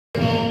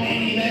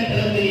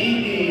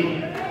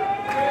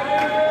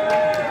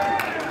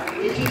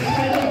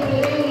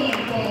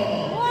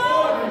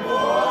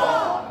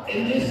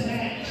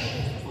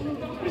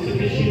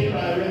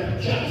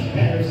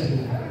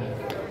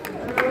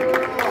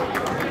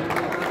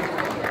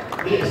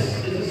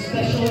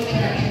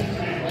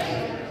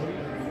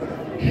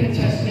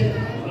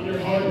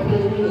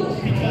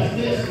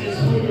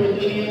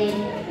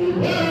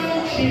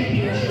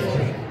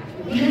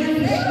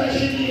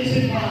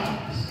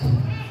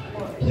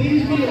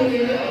Please be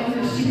aware of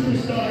your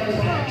superstar's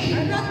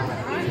action.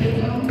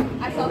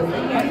 I saw the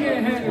thing. I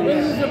can't handle it.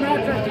 This is the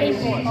match I came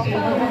for.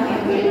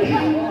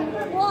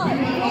 What?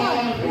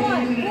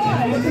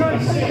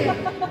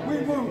 We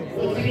move.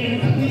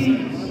 Please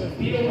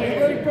be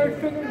aware.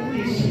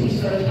 These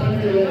superstars come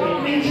your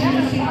way.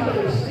 Introducing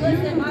others.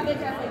 Listen, my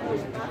bitch has like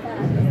push my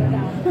fast.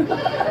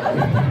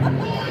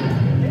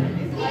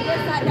 I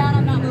just sat down,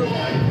 I'm not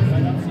moving.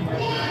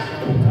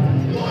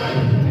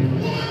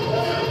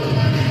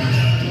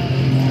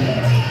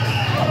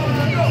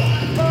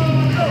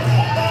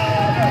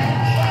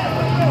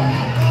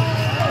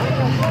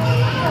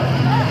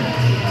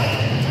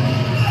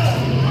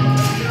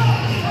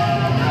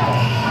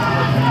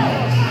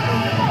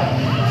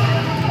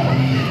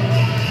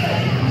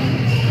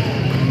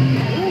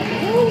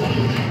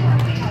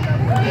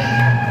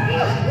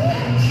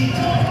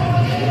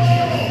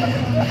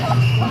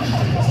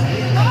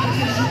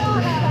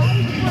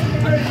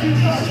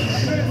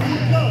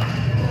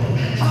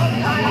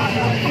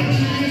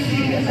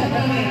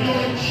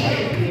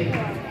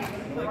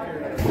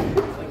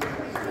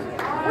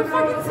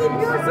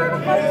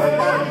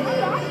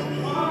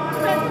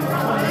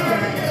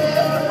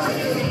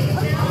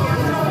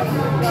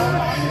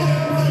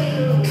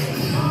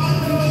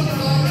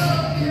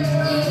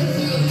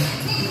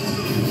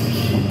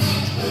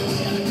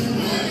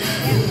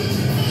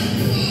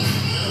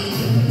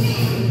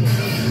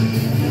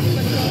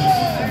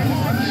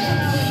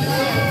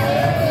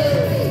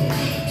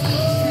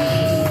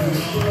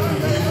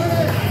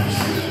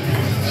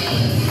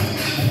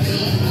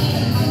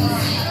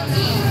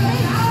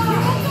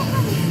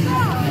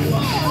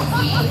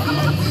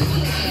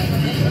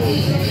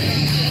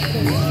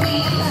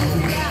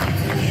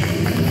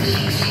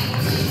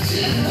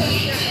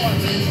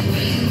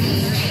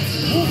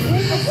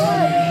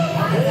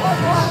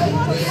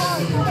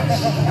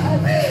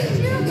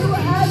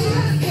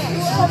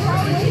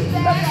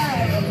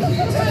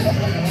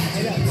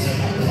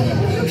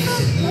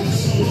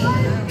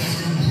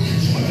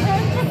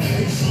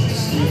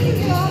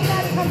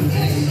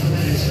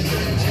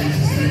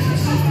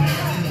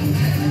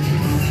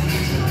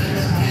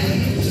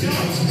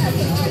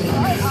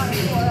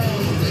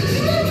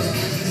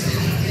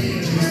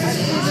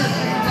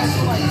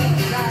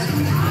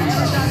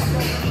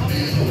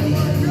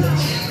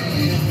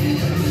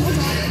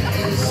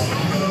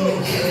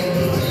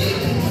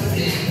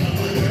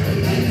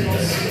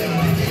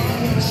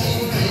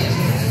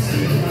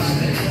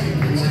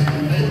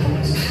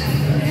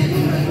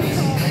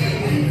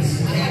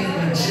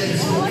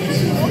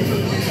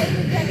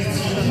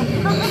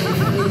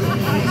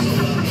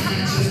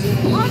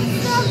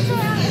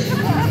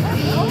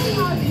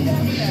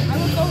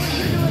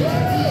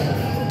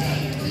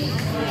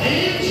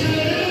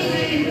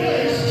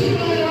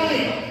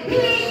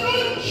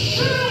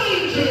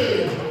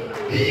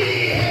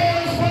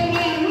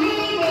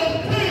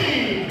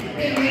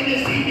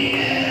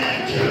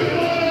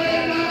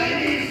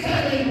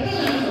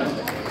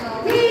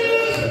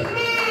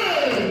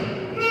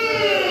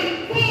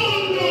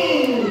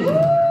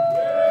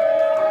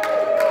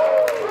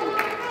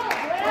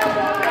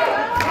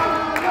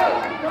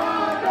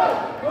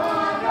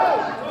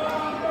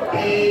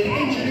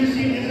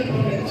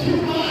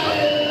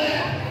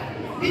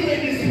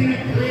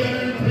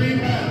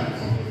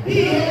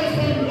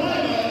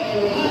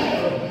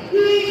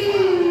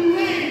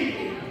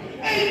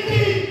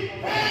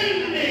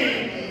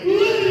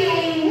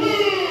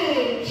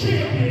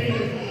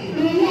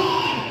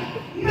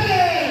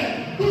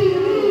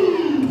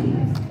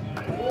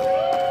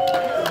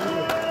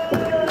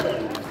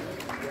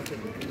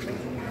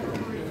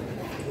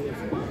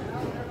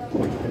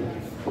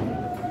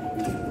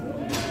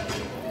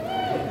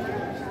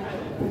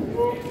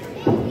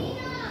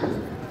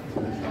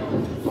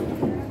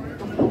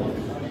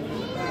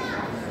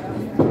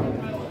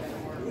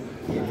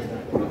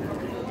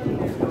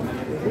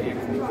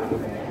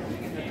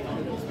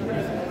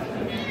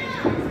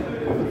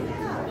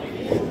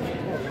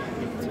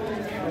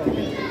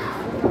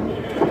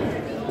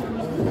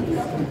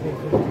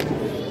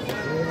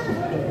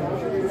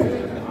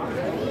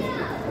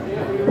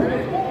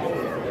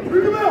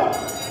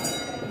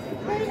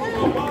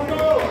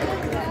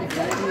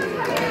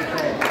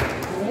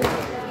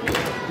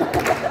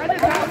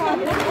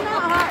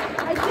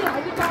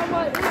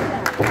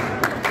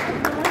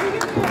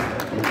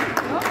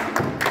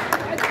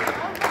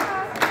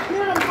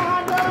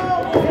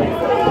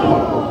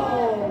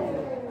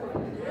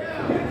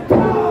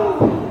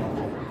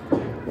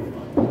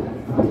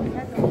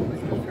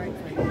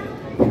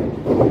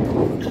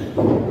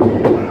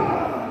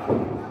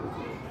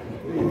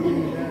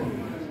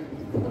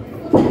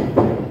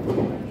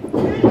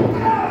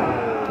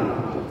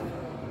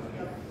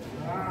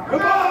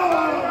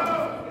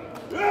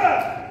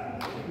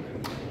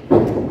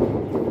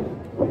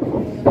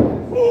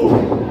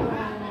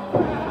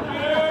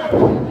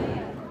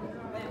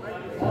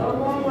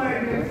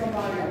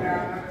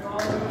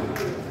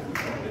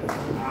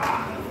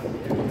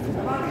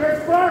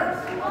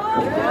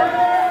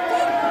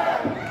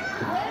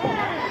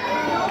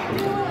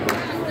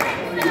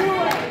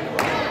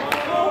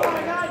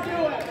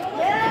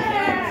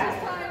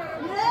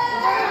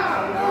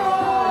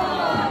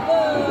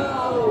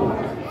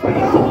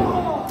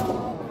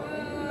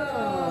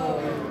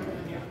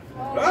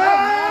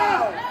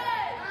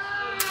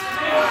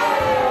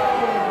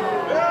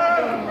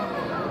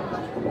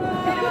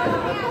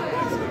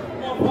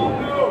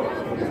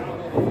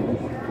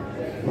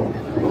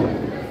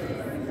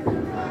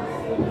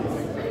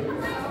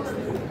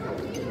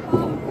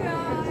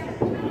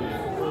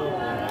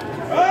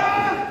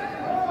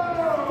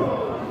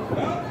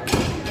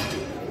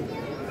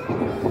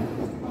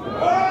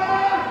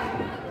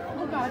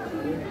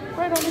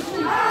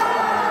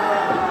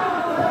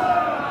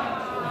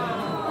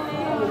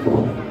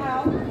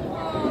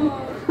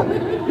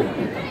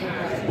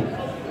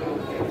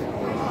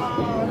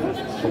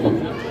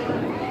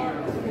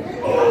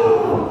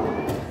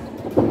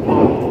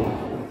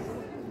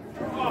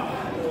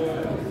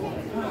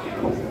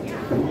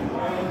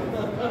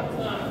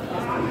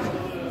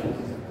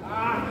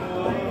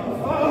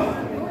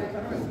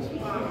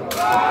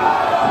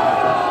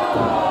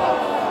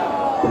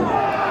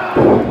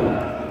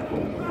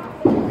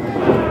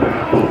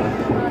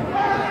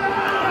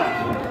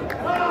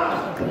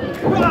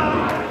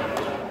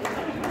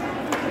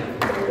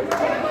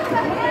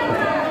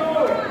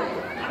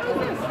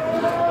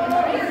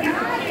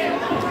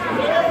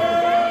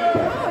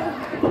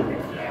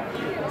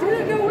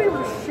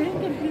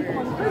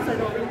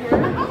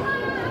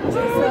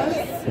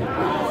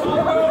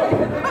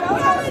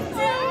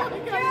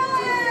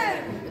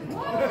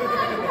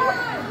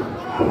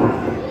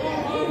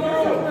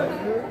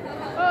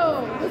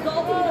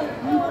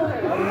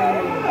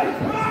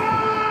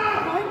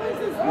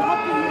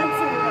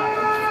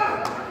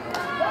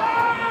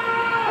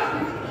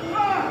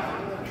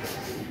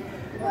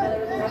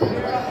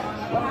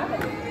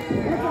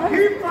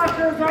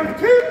 Mishawakers are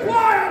too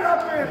quiet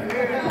up in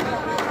here.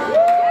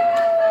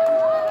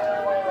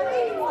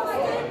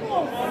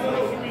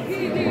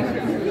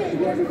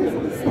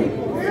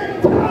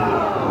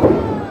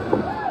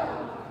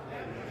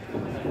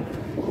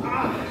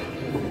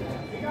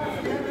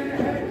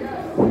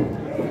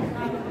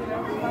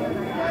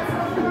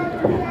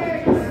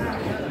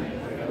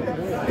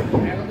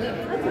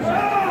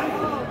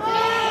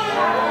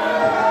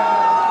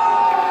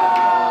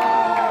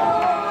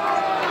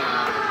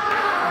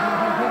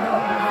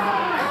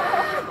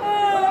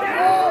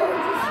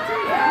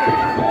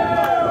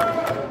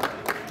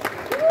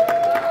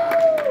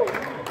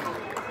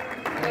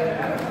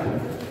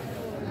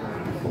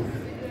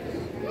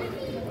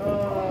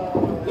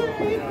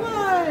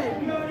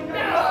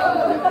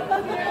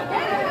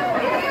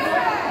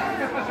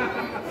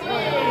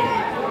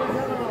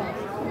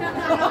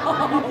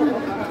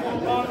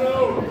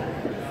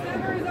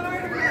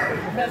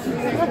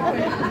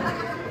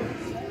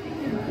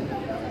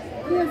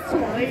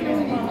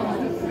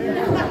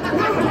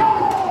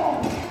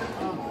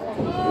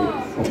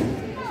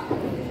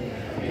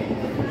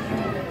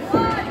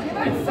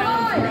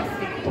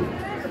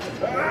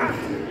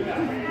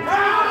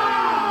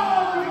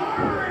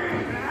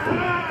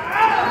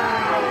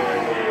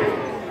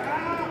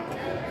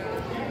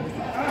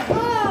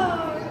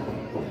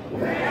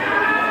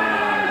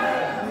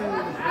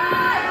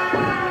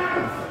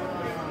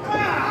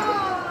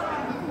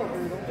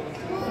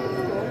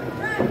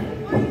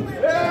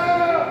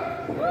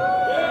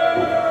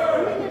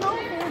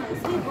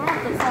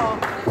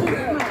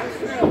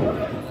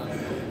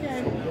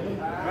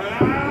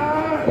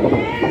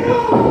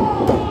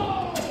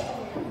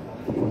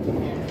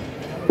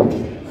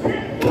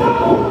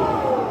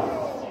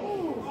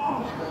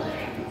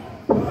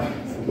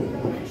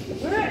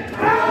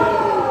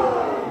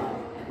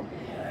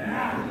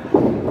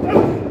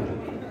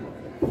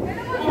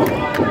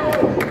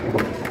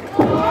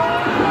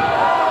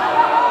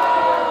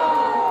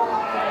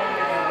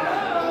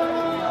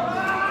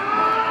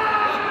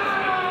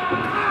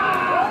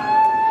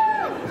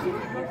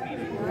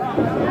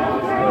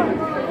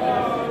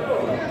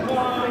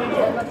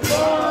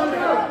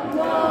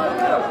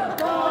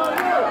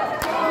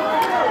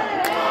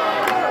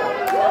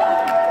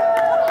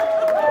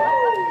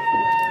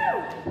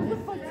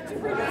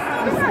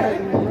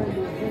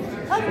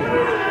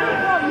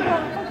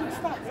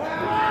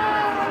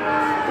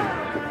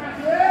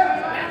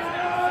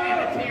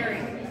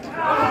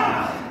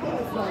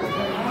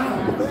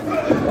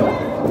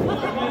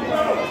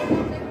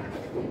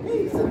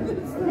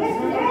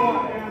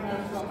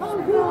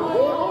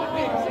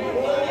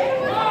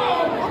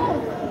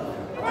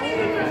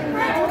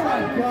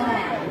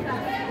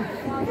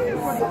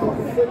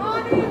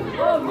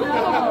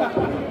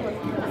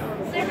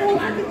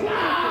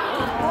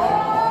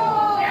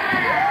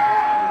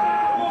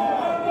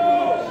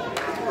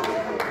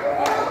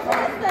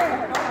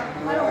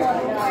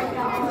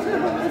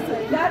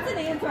 That's an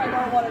answer I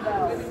don't want to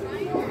know.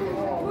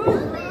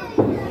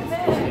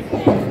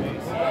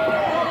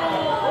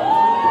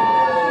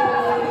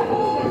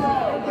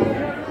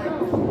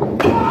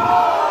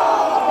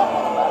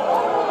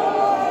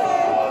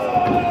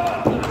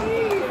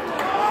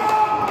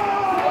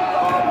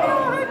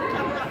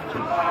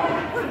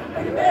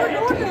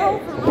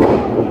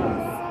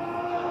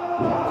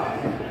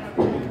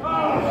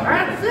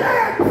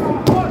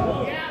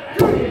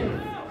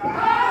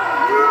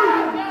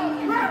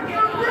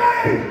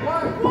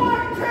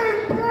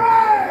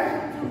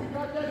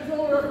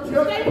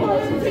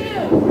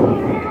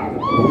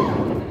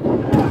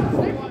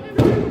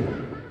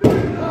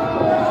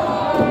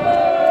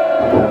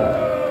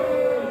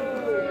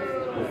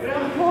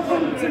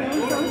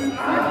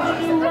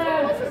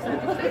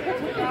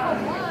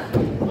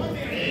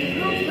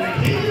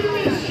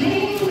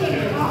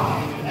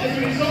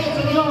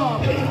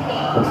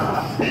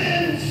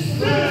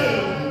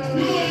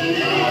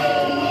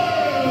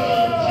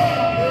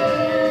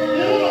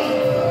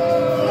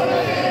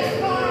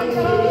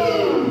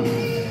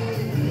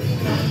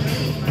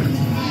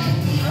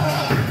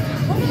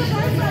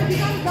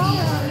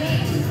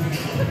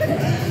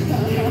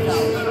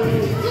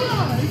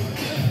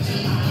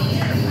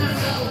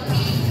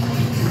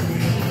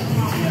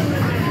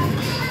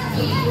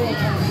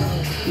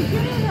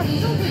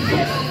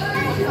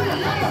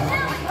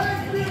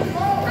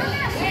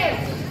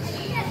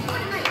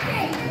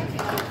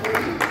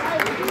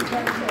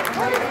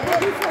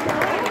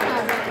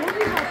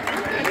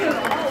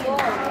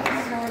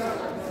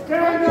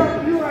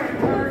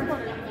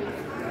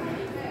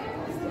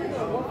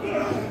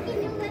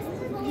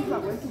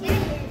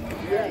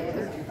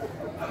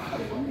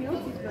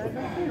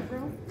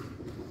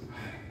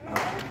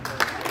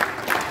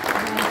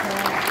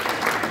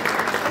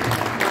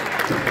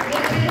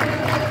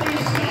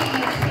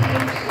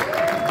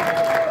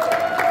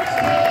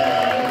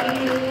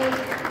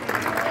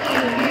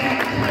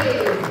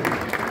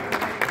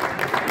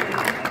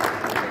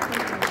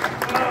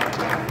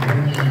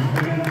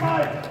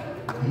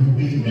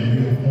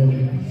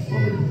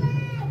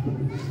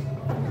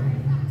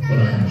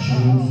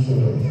 June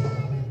 4th.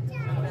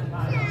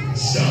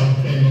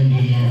 South Bend,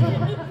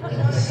 Indiana,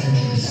 at the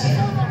Century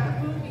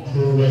Center,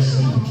 pro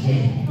wrestling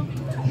king.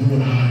 You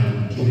and I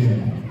will get in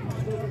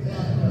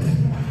that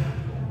ring.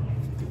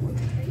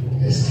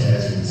 As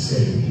Taz would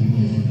say,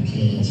 even if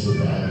you can't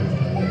survive if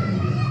I let you,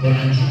 but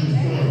on June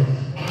 4th,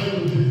 I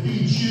will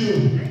defeat you,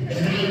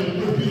 and I will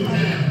whip you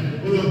down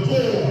with a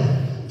gore.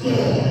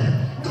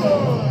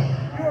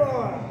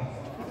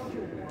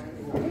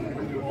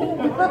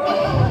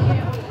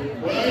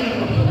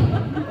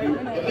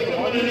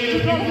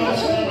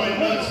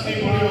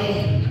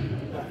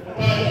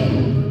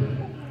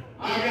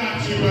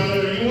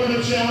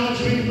 Challenge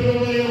me for the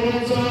Lineal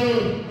World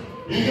title.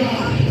 You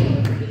got it.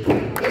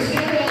 Let's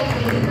give it up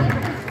for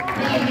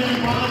Madman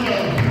Pondo.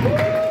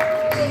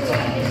 Some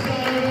toughest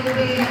guy I've ever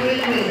been in the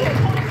ring with.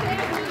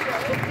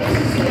 This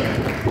is it.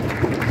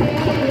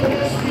 Probably the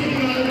best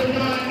meeting I've ever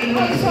gotten in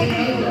wrestling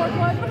ever.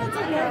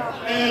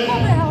 And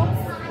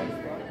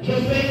so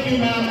thank you,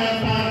 Madman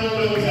Pondo.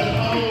 It was a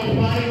hell of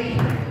a fight.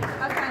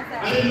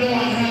 I didn't know I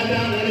had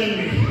that one in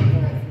me.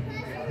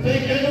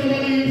 Thank every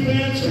one of you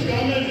fans for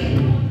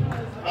coming.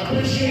 I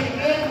appreciate